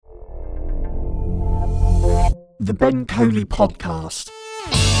The Ben Coley Podcast.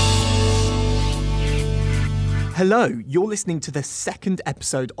 Hello, you're listening to the second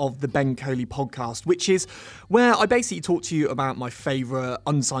episode of the Ben Coley Podcast, which is where I basically talk to you about my favourite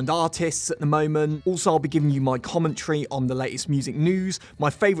unsigned artists at the moment. Also, I'll be giving you my commentary on the latest music news, my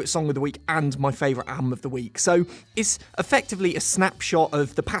favourite song of the week, and my favourite album of the week. So it's effectively a snapshot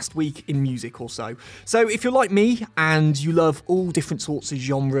of the past week in music or so. So if you're like me and you love all different sorts of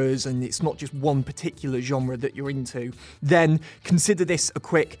genres and it's not just one particular genre that you're into, then consider this a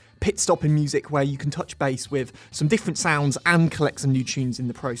quick pit stop in music where you can touch base with some different sounds and collect some new tunes in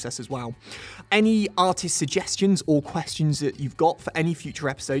the process as well. Any artist suggestions or questions that you've got for any future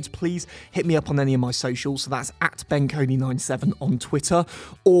episodes, please hit me up on any of my socials. So that's at BenColey97 on Twitter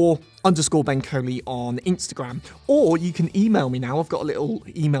or _Ben Coley on Instagram. Or you can email me now. I've got a little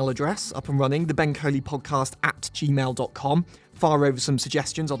email address up and running, the Ben Coley Podcast at gmail.com. Fire over some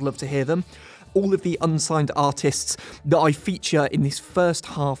suggestions. I'd love to hear them. All of the unsigned artists that I feature in this first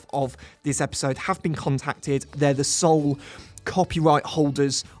half of this episode have been contacted. They're the sole copyright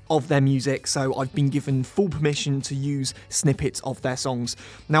holders of their music, so I've been given full permission to use snippets of their songs.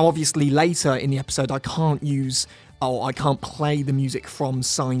 Now, obviously, later in the episode, I can't play the music from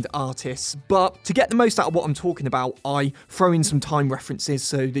signed artists, but to get the most out of what I'm talking about, I throw in some time references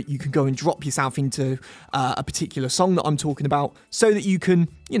so that you can go and drop yourself into a particular song that I'm talking about so that you can,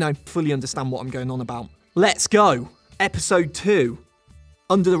 fully understand what I'm going on about. Let's go. Episode 2,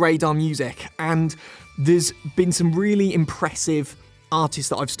 Under the Radar Music, and there's been some really impressive artists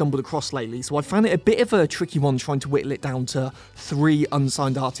that I've stumbled across lately, so I found it a bit of a tricky one trying to whittle it down to 3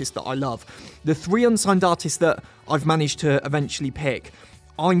 unsigned artists that I love. The 3 unsigned artists that I've managed to eventually pick,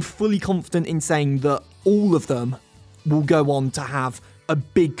 I'm fully confident in saying that all of them will go on to have a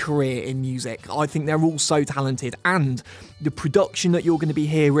big career in music. I think they're all so talented, and the production that you're going to be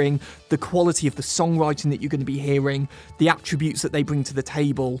hearing, the quality of the songwriting that you're going to be hearing, the attributes that they bring to the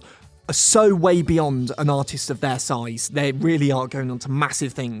table are so way beyond an artist of their size. They really are going on to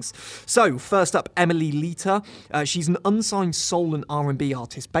massive things. So, first up, Emily Lita. She's an unsigned soul and R&B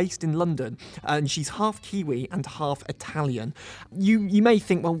artist based in London, and she's half Kiwi and half Italian. You may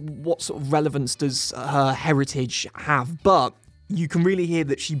think, well, what sort of relevance does her heritage have? But you can really hear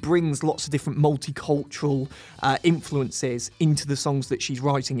that she brings lots of different multicultural influences into the songs that she's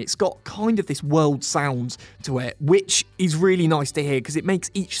writing. It's got kind of this world sound to it, which is really nice to hear because it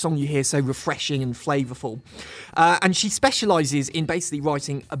makes each song you hear so refreshing and flavourful. And she specialises in basically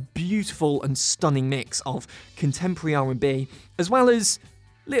writing a beautiful and stunning mix of contemporary R&B, as well as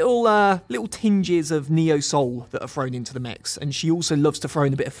little tinges of neo-soul that are thrown into the mix. And she also loves to throw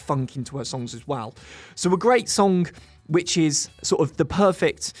in a bit of funk into her songs as well. So a great song which is sort of the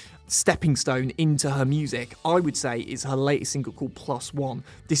perfect stepping stone into her music, I would say, is her latest single called Plus One.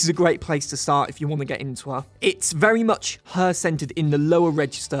 This is a great place to start if you want to get into her. It's very much her-centred in the lower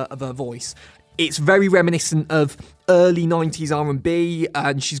register of her voice. It's very reminiscent of early 90s R&B,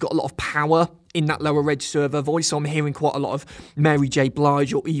 and she's got a lot of power in that lower register of her voice, so I'm hearing quite a lot of Mary J.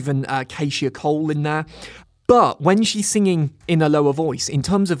 Blige or even Keisha Cole in there. But when she's singing in a lower voice, in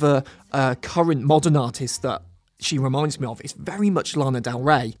terms of a current modern artist that she reminds me of, it's very much Lana Del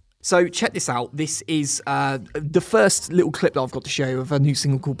Rey. So check this out. This is the first little clip that I've got to show you of her new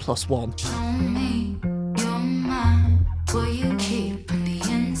single called Plus One. Show me your mind, will you keep on the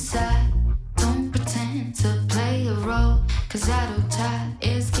inside? Don't pretend to play a role, cause adulthood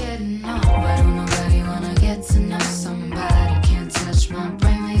is getting old. Why don't nobody wanna get to know somebody? Can't touch my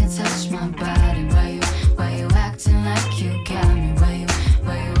brain when you touch my body. Why you acting like you got me? Why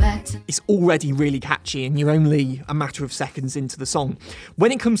you acting? It's already really catchy and you're only a matter of seconds into the song.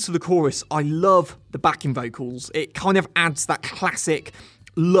 When it comes to the chorus, I love the backing vocals. It kind of adds that classic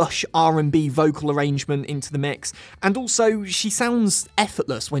lush R&B vocal arrangement into the mix. And also, she sounds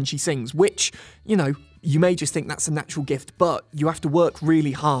effortless when she sings, which, you may just think that's a natural gift, but you have to work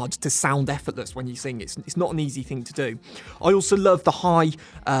really hard to sound effortless when you sing. It's not an easy thing to do. I also love the high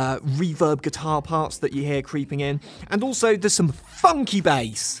reverb guitar parts that you hear creeping in. And also, there's some funky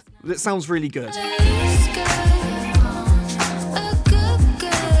bass that sounds really good.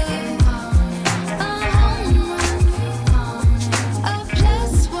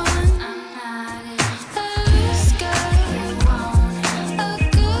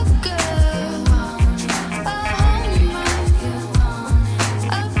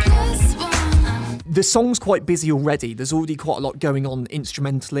 The song's quite busy already. There's already quite a lot going on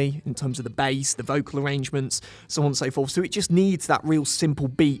instrumentally in terms of the bass, the vocal arrangements, so on and so forth. So it just needs that real simple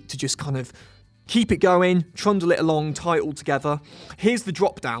beat to just kind of keep it going, trundle it along, tie it all together. Here's the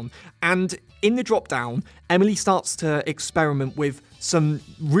drop down. And in the drop down, Emily starts to experiment with some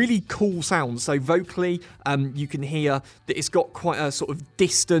really cool sounds. So vocally, you can hear that it's got quite a sort of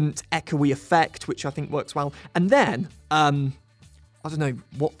distant, echoey effect, which I think works well. And then, I don't know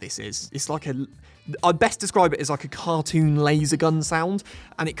what this is. It's like I'd best describe it as like a cartoon laser gun sound,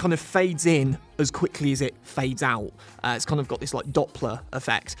 and it kind of fades in as quickly as it fades out. It's kind of got this like Doppler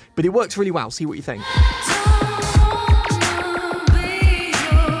effect, but it works really well. See what you think.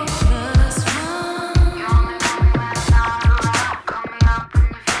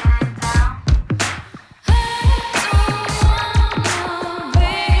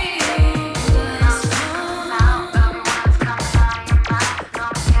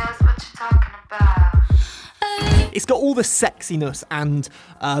 It's got all the sexiness and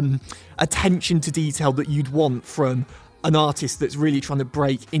attention to detail that you'd want from an artist that's really trying to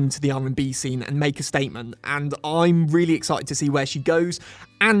break into the R&B scene and make a statement. And I'm really excited to see where she goes.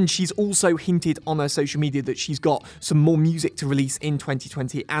 And she's also hinted on her social media that she's got some more music to release in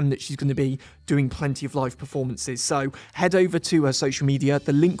 2020 and that she's going to be doing plenty of live performances. So head over to her social media.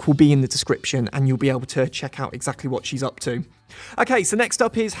 The link will be in the description and you'll be able to check out exactly what she's up to. Okay, so next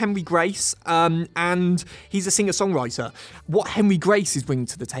up is Henry Grace, and he's a singer-songwriter. What Henry Grace is bringing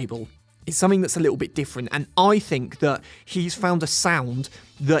to the table is something that's a little bit different, and I think that he's found a sound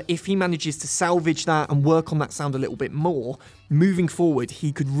that if he manages to salvage that and work on that sound a little bit more, moving forward,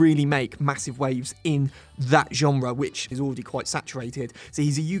 he could really make massive waves in that genre, which is already quite saturated. So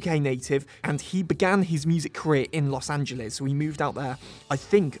he's a UK native, and he began his music career in Los Angeles. So he moved out there, I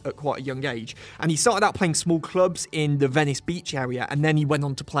think, at quite a young age. And he started out playing small clubs in the Venice Beach area, and then he went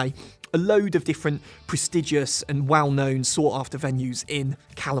on to play a load of different prestigious and well-known sought-after venues in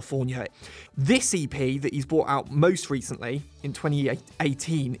California. This EP that he's brought out most recently, in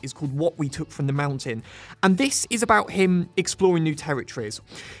 2018, is called What We Took from the Mountain. And this is about him exploring new territories.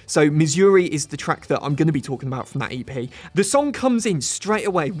 So Missouri is the track that I'm going to be talking about from that EP. The song comes in straight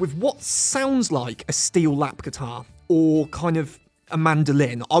away with what sounds like a steel lap guitar or kind of a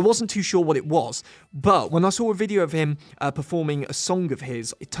mandolin. I wasn't too sure what it was, but when I saw a video of him performing a song of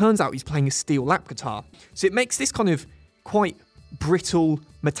his, it turns out he's playing a steel lap guitar. So it makes this kind of quite brittle,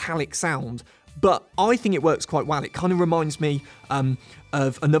 metallic sound, but I think it works quite well. It kind of reminds me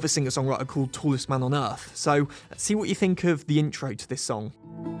of another singer-songwriter called Tallest Man on Earth. So let's see what you think of the intro to this song.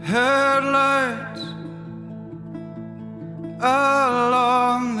 Headlights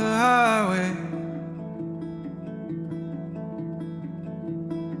along the highway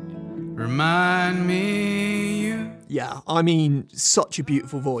remind me you. Yeah, I mean, such a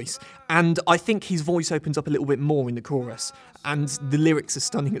beautiful voice. And I think his voice opens up a little bit more in the chorus. And the lyrics are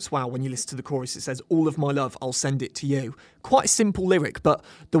stunning as well. When you listen to the chorus, it says, "All of my love, I'll send it to you." Quite a simple lyric, but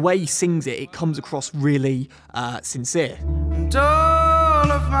the way he sings it, it comes across really sincere. And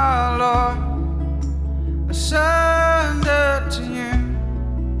all of my love, I send it to you.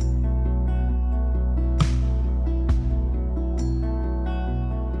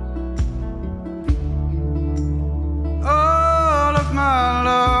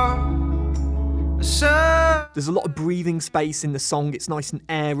 There's a lot of breathing space in the song. It's nice and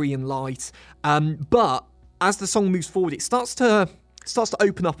airy and light. But as the song moves forward, it starts to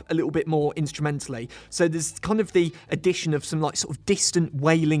open up a little bit more instrumentally. So there's kind of the addition of some like sort of distant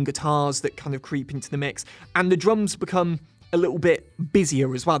wailing guitars that kind of creep into the mix. And the drums become a little bit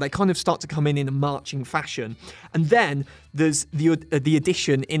busier as well. They kind of start to come in a marching fashion. And then there's the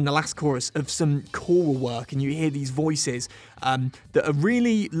addition in the last chorus of some choral work, and you hear these voices that are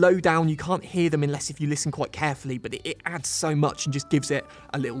really low down. You can't hear them unless if you listen quite carefully, but it adds so much and just gives it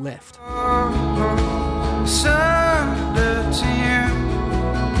a little lift. Send it to you.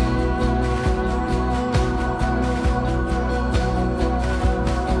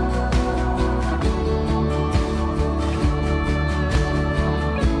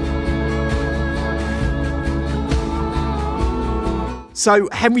 So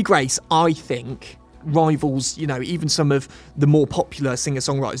Henry Grace, I think, rivals, even some of the more popular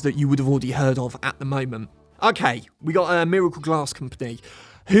singer-songwriters that you would have already heard of at the moment. Okay, we got a Miracle Glass Company,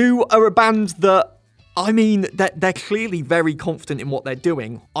 who are a band that, I mean, they're clearly very confident in what they're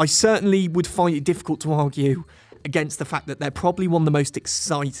doing. I certainly would find it difficult to argue against the fact that they're probably one of the most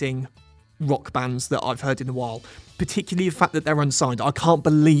exciting rock bands that I've heard in a while, particularly the fact that they're unsigned. I can't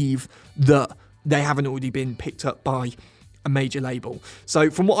believe that they haven't already been picked up by a major label. So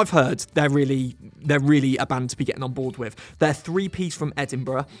from what I've heard, they're really a band to be getting on board with. They're three-piece from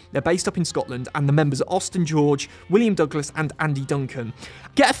Edinburgh. They're based up in Scotland, and the members are Austin George, William Douglas, and Andy Duncan.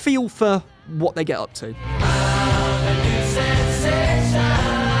 Get a feel for what they get up to.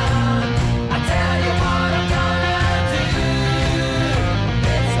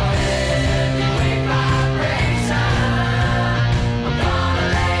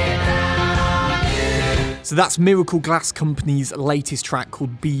 So that's Miracle Glass Company's latest track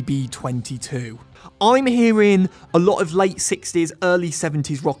called BB22. I'm hearing a lot of late 60s, early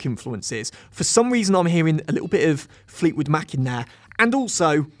 70s rock influences. For some reason, I'm hearing a little bit of Fleetwood Mac in there. And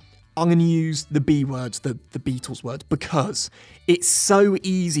also, I'm going to use the B word, the Beatles word, because it's so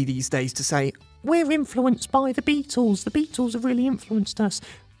easy these days to say, we're influenced by the Beatles. The Beatles have really influenced us.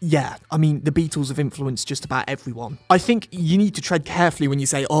 Yeah, I mean, the Beatles have influenced just about everyone. I think you need to tread carefully when you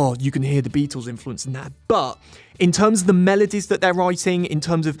say, oh, you can hear the Beatles influence in that. But in terms of the melodies that they're writing, in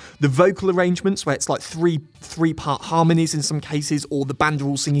terms of the vocal arrangements, where it's like three-part harmonies in some cases, or the band are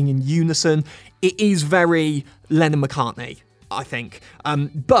all singing in unison, it is very Lennon-McCartney, I think.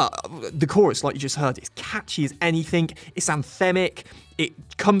 But the chorus, like you just heard, is catchy as anything. It's anthemic. It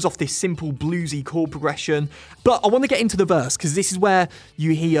comes off this simple bluesy chord progression. But I want to get into the verse, because this is where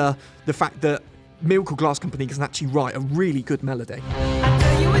you hear the fact that Miracle Glass Company can actually write a really good melody. I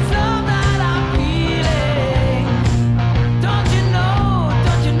tell you it's love that I'm feeling. Don't you know,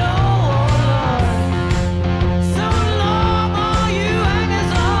 so long all you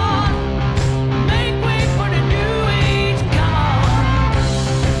hangers on. Make way for the new age, come on.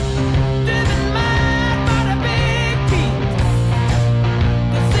 Driven mad by the big beat,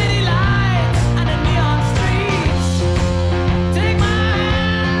 the city lights and the neon streets. Take my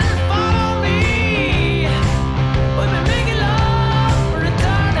hand and follow me. We've been making love for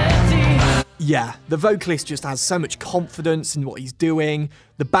eternity. Yeah, the vocalist just has so much confidence in what he's doing.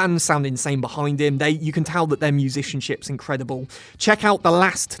 The band sound insane behind him. You can tell that their musicianship's incredible. Check out the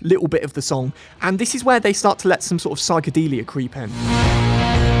last little bit of the song, and this is where they start to let some sort of psychedelia creep in.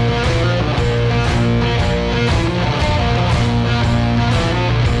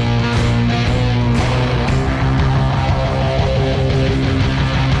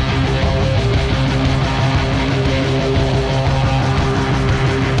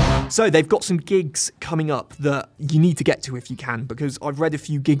 So they've got some gigs coming up that you need to get to if you can, because I've read a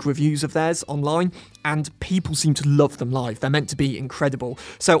few gig reviews of theirs online and people seem to love them live. They're meant to be incredible.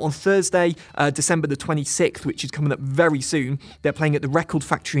 So on Thursday, December the 26th, which is coming up very soon, they're playing at the Record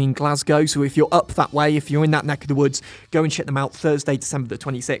Factory in Glasgow. So if you're up that way, if you're in that neck of the woods, go and check them out Thursday, December the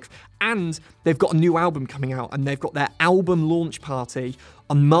 26th. And they've got a new album coming out, and they've got their album launch party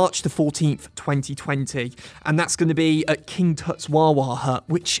on March the 14th, 2020. And that's going to be at King Tut's Wawa Hut,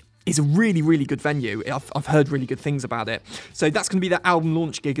 which is a really, really good venue. I've heard really good things about it. So that's going to be their album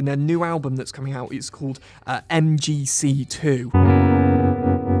launch gig, and their new album that's coming out is called MGC2.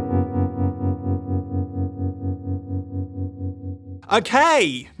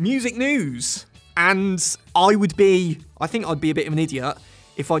 Okay, music news. And I think I'd be a bit of an idiot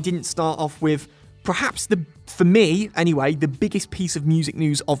if I didn't start off with perhaps for me anyway, the biggest piece of music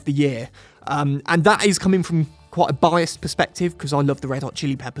news of the year. And that is coming from quite a biased perspective, because I love the Red Hot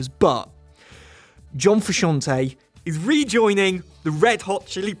Chili Peppers, but John Frusciante is rejoining the Red Hot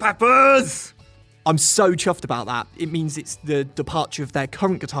Chili Peppers! I'm so chuffed about that. It means it's the departure of their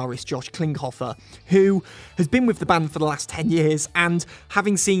current guitarist, Josh Klinghoffer, who has been with the band for the last 10 years, and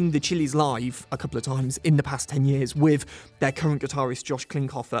having seen the Chili's live a couple of times in the past 10 years with their current guitarist, Josh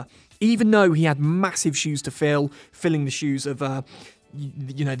Klinghoffer, even though he had massive shoes to fill, filling the shoes of the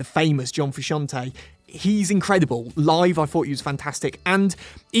famous John Frusciante, he's incredible. Live, I thought he was fantastic. And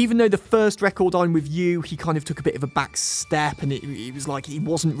even though the first record, I'm With You, he kind of took a bit of a back step, and it was like he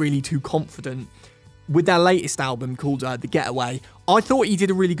wasn't really too confident. With their latest album called The Getaway, I thought he did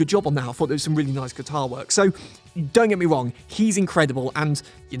a really good job on that. I thought there was some really nice guitar work. So don't get me wrong, he's incredible. And,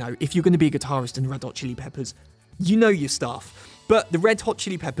 if you're going to be a guitarist in the Red Hot Chili Peppers, you know your stuff. But the Red Hot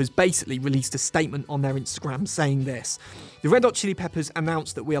Chili Peppers basically released a statement on their Instagram saying this. The Red Hot Chili Peppers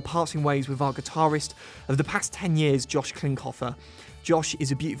announced that we are parting ways with our guitarist of the past 10 years, Josh Klinghoffer. Josh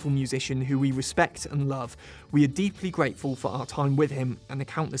is a beautiful musician who we respect and love. We are deeply grateful for our time with him and the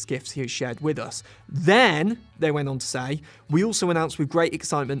countless gifts he has shared with us. Then, they went on to say, we also announced with great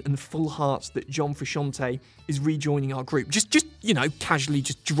excitement and full hearts that John Frusciante is rejoining our group. Just casually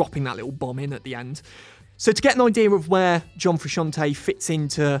just dropping that little bomb in at the end. So to get an idea of where John Frusciante fits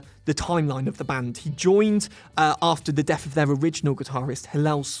into the timeline of the band, he joined after the death of their original guitarist,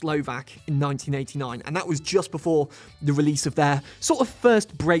 Hillel Slovak, in 1989, and that was just before the release of their sort of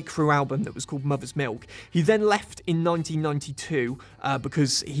first breakthrough album that was called Mother's Milk. He then left in 1992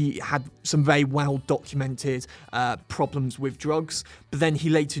 because he had some very well-documented problems with drugs, but then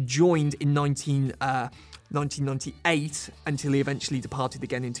he later joined in 1998 until he eventually departed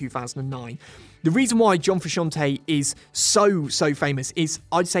again in 2009. The reason why John Frusciante is so famous is,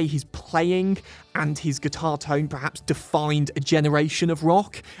 I'd say, his playing and his guitar tone perhaps defined a generation of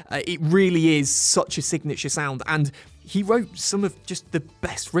rock. It really is such a signature sound, and he wrote some of just the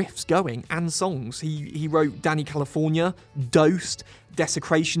best riffs going and songs. He wrote Danny California, Dosed,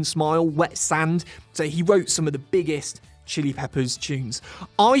 Desecration Smile, Wet Sand. So he wrote some of the biggest Chili Peppers tunes.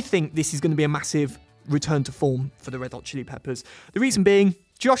 I think this is going to be a massive return to form for the Red Hot Chili Peppers. The reason being,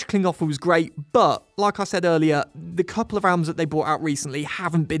 Josh Klinghoffer was great, but like I said earlier, the couple of albums that they brought out recently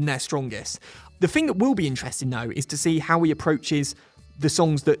haven't been their strongest. The thing that will be interesting though is to see how he approaches the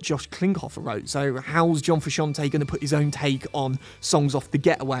songs that Josh Klinghoffer wrote. So how's John Frusciante going to put his own take on songs off The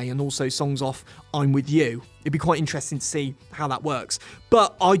Getaway and also songs off I'm With You? It'd be quite interesting to see how that works.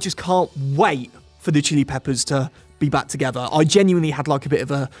 But I just can't wait for the Chili Peppers to be back together. I genuinely had like a bit of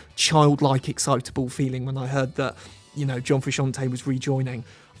a childlike, excitable feeling when I heard that, you know, John Frusciante was rejoining.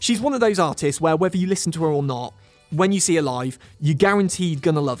 She's one of those artists where whether you listen to her or not, when you see her live, you're guaranteed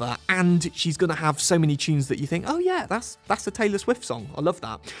gonna love her, and she's gonna have so many tunes that you think, oh yeah, that's a Taylor Swift song. I love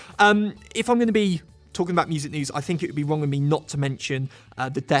that. If I'm gonna be talking about music news, I think it would be wrong of me not to mention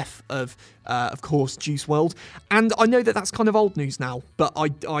the death of course, Juice WRLD. And I know that that's kind of old news now, but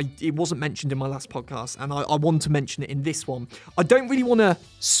it wasn't mentioned in my last podcast, and I want to mention it in this one. I don't really want to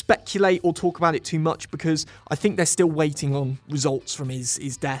speculate or talk about it too much because I think they're still waiting on results from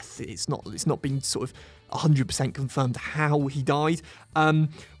his death. It's not been sort of 100% confirmed how he died.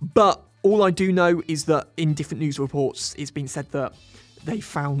 But all I do know is that in different news reports, it's been said that they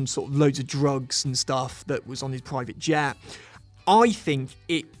found sort of loads of drugs and stuff that was on his private jet. I think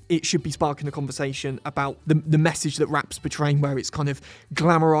it should be sparking a conversation about the message that rap's portraying, where it's kind of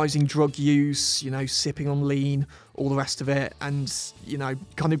glamorizing drug use, you know, sipping on lean, all the rest of it, and, you know,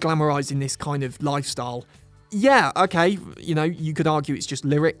 kind of glamorizing this kind of lifestyle. Yeah, okay, you know, you could argue it's just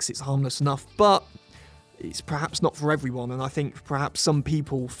lyrics, it's harmless enough, but it's perhaps not for everyone, and I think perhaps some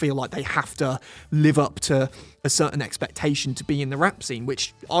people feel like they have to live up to a certain expectation to be in the rap scene,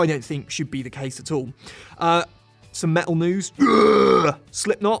 which I don't think should be the case at all. Some metal news.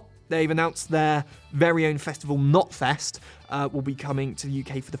 Slipknot, they've announced their very own festival, Knotfest, will be coming to the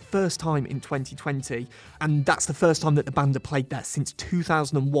UK for the first time in 2020, and that's the first time that the band have played there since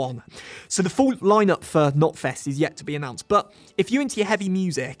 2001. So the full lineup for Knotfest is yet to be announced, but if you're into your heavy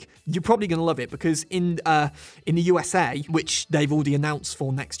music, you're probably going to love it, because in the USA, which they've already announced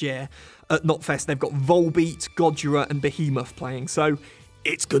for next year, at Knotfest, they've got Volbeat, Gojira and Behemoth playing, so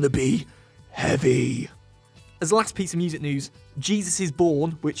it's going to be heavy. As the last piece of music news, Jesus Is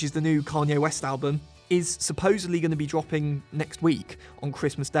Born, which is the new Kanye West album, is supposedly going to be dropping next week on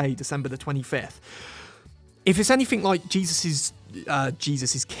Christmas Day, December the 25th. If it's anything like Jesus is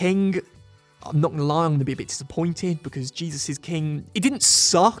King, I'm not going to lie, I'm going to be a bit disappointed, because Jesus is King, it didn't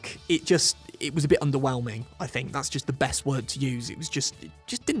suck, it was a bit underwhelming, I think. That's just the best word to use. It just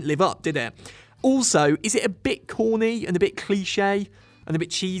didn't live up, did it? Also, is it a bit corny and a bit cliche and a bit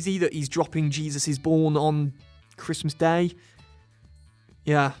cheesy that he's dropping Jesus Is Born on Christmas Day?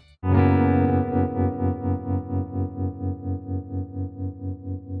 Yeah.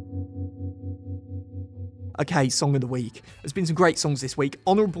 Okay, Song of the Week. There's been some great songs this week.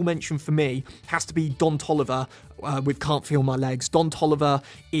 Honourable mention for me has to be Don Toliver with Can't Feel My Legs. Don Toliver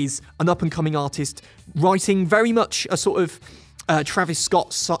is an up-and-coming artist writing very much a sort of Travis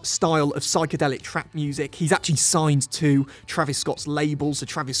Scott style of psychedelic trap music. He's actually signed to Travis Scott's label, so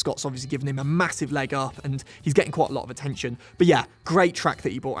Travis Scott's obviously given him a massive leg up, and he's getting quite a lot of attention. But yeah, great track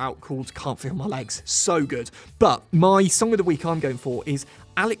that he brought out called Can't Feel My Legs. So good. But my song of the week I'm going for is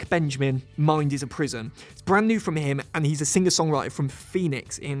Alec Benjamin, Mind is a Prison. It's brand new from him, and he's a singer-songwriter from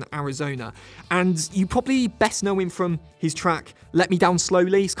Phoenix in Arizona. And you probably best know him from his track Let Me Down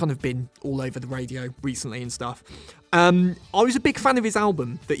Slowly. It's kind of been all over the radio recently and stuff. I was a big fan of his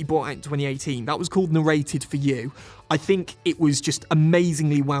album that he brought out in 2018. That was called Narrated for You. I think it was just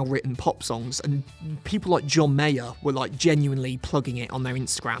amazingly well-written pop songs, and people like John Mayer were like genuinely plugging it on their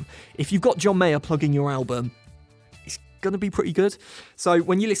Instagram. If you've got John Mayer plugging your album, it's going to be pretty good. So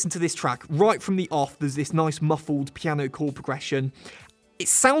when you listen to this track, right from the off, there's this nice muffled piano chord progression. It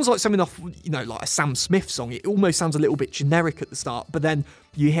sounds like something off, like a Sam Smith song. It almost sounds a little bit generic at the start, but then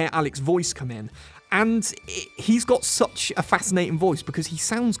you hear Alec's voice come in. And he's got such a fascinating voice because he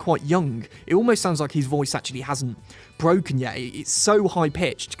sounds quite young. It almost sounds like his voice actually hasn't broken yet. It's so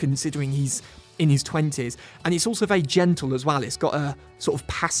high-pitched considering he's in his 20s. And it's also very gentle as well. It's got a sort of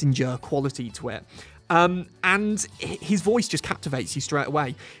passenger quality to it. And his voice just captivates you straight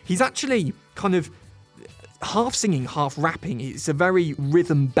away. He's actually kind of half singing, half rapping. It's a very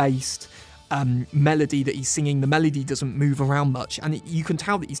rhythm-based melody that he's singing. The melody doesn't move around much, and you can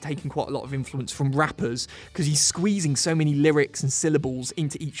tell that he's taking quite a lot of influence from rappers because he's squeezing so many lyrics and syllables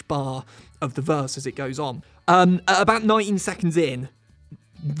into each bar of the verse as it goes on. At about 19 seconds in,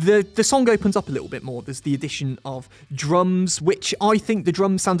 The song opens up a little bit more. There's the addition of drums, which I think the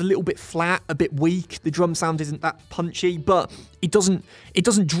drums sound a little bit flat, a bit weak. The drum sound isn't that punchy, but it doesn't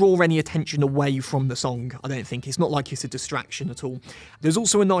draw any attention away from the song, I don't think. It's not like it's a distraction at all. There's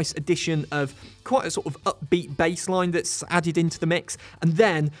also a nice addition of quite a sort of upbeat bass line that's added into the mix. And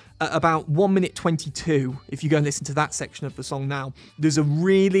then at about 1 minute 22, if you go and listen to that section of the song now, there's a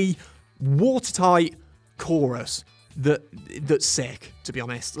really watertight chorus that's sick, to be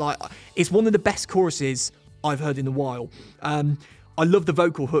honest. Like, it's one of the best choruses I've heard in a while. I love the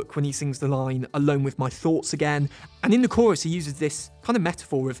vocal hook when he sings the line, "Alone with my thoughts again." And in the chorus, he uses this kind of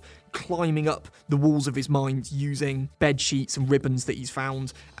metaphor of climbing up the walls of his mind using bed sheets and ribbons that he's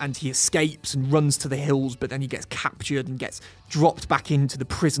found. And he escapes and runs to the hills, but then he gets captured and gets dropped back into the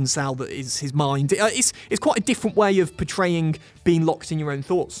prison cell that is his mind. It's quite a different way of portraying being locked in your own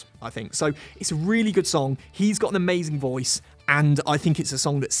thoughts, I think. So it's a really good song. He's got an amazing voice. And I think it's a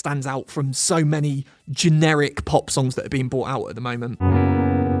song that stands out from so many generic pop songs that are being brought out at the moment.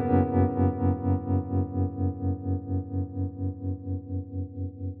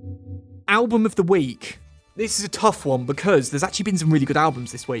 Album of the week. This is a tough one because there's actually been some really good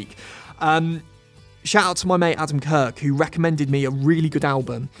albums this week. Shout out to my mate Adam Kirk, who recommended me a really good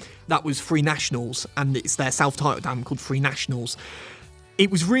album. That was Free Nationals, and it's their self-titled album called Free Nationals.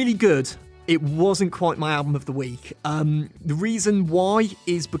 It was really good. It wasn't quite my album of the week. The reason why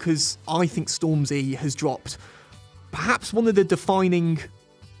is because I think Stormzy has dropped perhaps one of the defining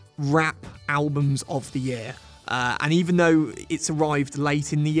rap albums of the year. And even though it's arrived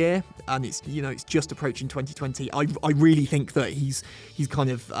late in the year and it's just approaching 2020, I really think that he's kind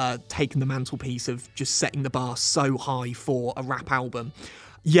of taken the mantelpiece of just setting the bar so high for a rap album.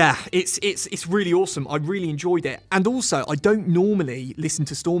 Yeah, it's really awesome. I really enjoyed it. And also, I don't normally listen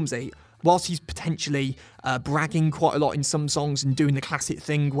to Stormzy. Whilst he's potentially bragging quite a lot in some songs and doing the classic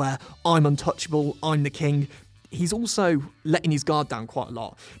thing where I'm untouchable, I'm the king, he's also letting his guard down quite a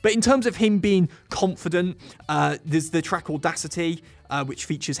lot. But in terms of him being confident, there's the track Audacity, which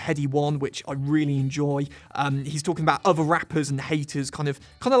features Heady One, which I really enjoy. He's talking about other rappers and haters kind of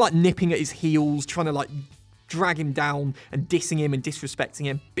like nipping at his heels, trying to like drag him down and dissing him and disrespecting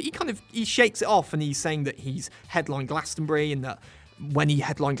him. But he shakes it off, and he's saying that he's headlined Glastonbury and that when he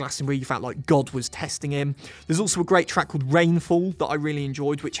headlined Glastonbury, he felt like God was testing him. There's also a great track called Rainfall that I really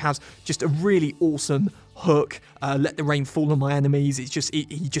enjoyed, which has just a really awesome hook. Let the rain fall on my enemies. He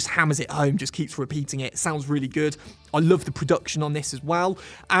just hammers it home, just keeps repeating it. It sounds really good. I love the production on this as well.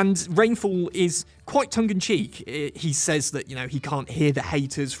 And Rainfall is quite tongue-in-cheek. He says that, he can't hear the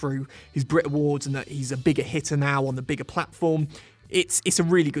haters through his Brit Awards and that he's a bigger hitter now on the bigger platform. It's a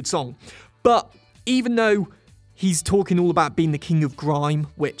really good song. But even though he's talking all about being the king of grime,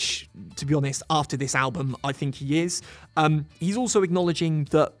 which, to be honest, after this album, I think he is. He's also acknowledging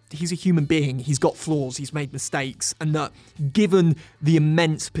that he's a human being. He's got flaws, he's made mistakes, and that given the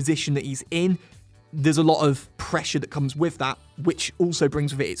immense position that he's in, there's a lot of pressure that comes with that, which also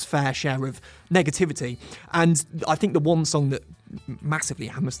brings with it its fair share of negativity. And I think the one song that massively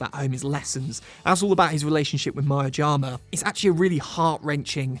hammers that home is Lessons. That's all about his relationship with Maya Jama. It's actually a really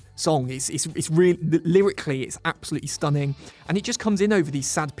heart-wrenching song. It's really, lyrically, it's absolutely stunning, and it just comes in over these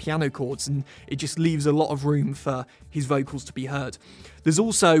sad piano chords, and it just leaves a lot of room for his vocals to be heard. There's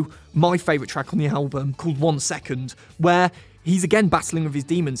also my favourite track on the album called 1 Second, where he's again battling with his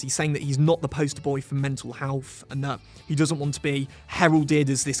demons. He's saying that he's not the poster boy for mental health and that he doesn't want to be heralded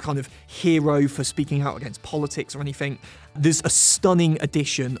as this kind of hero for speaking out against politics or anything. There's a stunning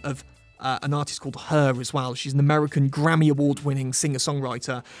addition of an artist called Her as well. She's an American Grammy Award-winning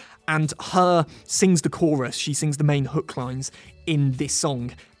singer-songwriter, and Her sings the chorus. She sings the main hook lines in this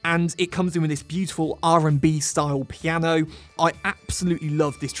song, and it comes in with this beautiful R&B style piano. I absolutely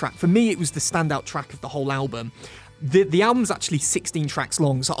love this track. For me, it was the standout track of the whole album. The album's actually 16 tracks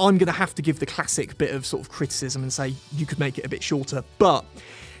long, so I'm going to have to give the classic bit of sort of criticism and say you could make it a bit shorter. But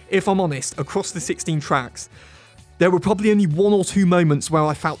if I'm honest, across the 16 tracks, there were probably only 1 or 2 moments where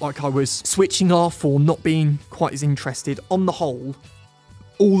I felt like I was switching off or not being quite as interested. On the whole,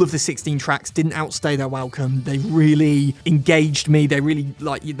 all of the 16 tracks didn't outstay their welcome. They really engaged me. They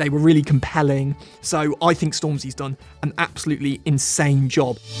were really compelling. So I think Stormzy's done an absolutely insane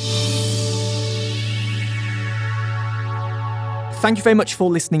job. Thank you very much for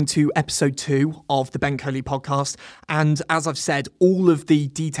listening to episode 2 of the Ben Coley Podcast. And as I've said, all of the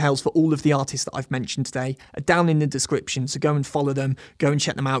details for all of the artists that I've mentioned today are down in the description. So go and follow them, go and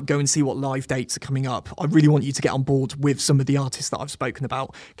check them out, go and see what live dates are coming up. I really want you to get on board with some of the artists that I've spoken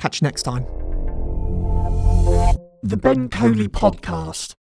about. Catch you next time. The Ben Coley Podcast.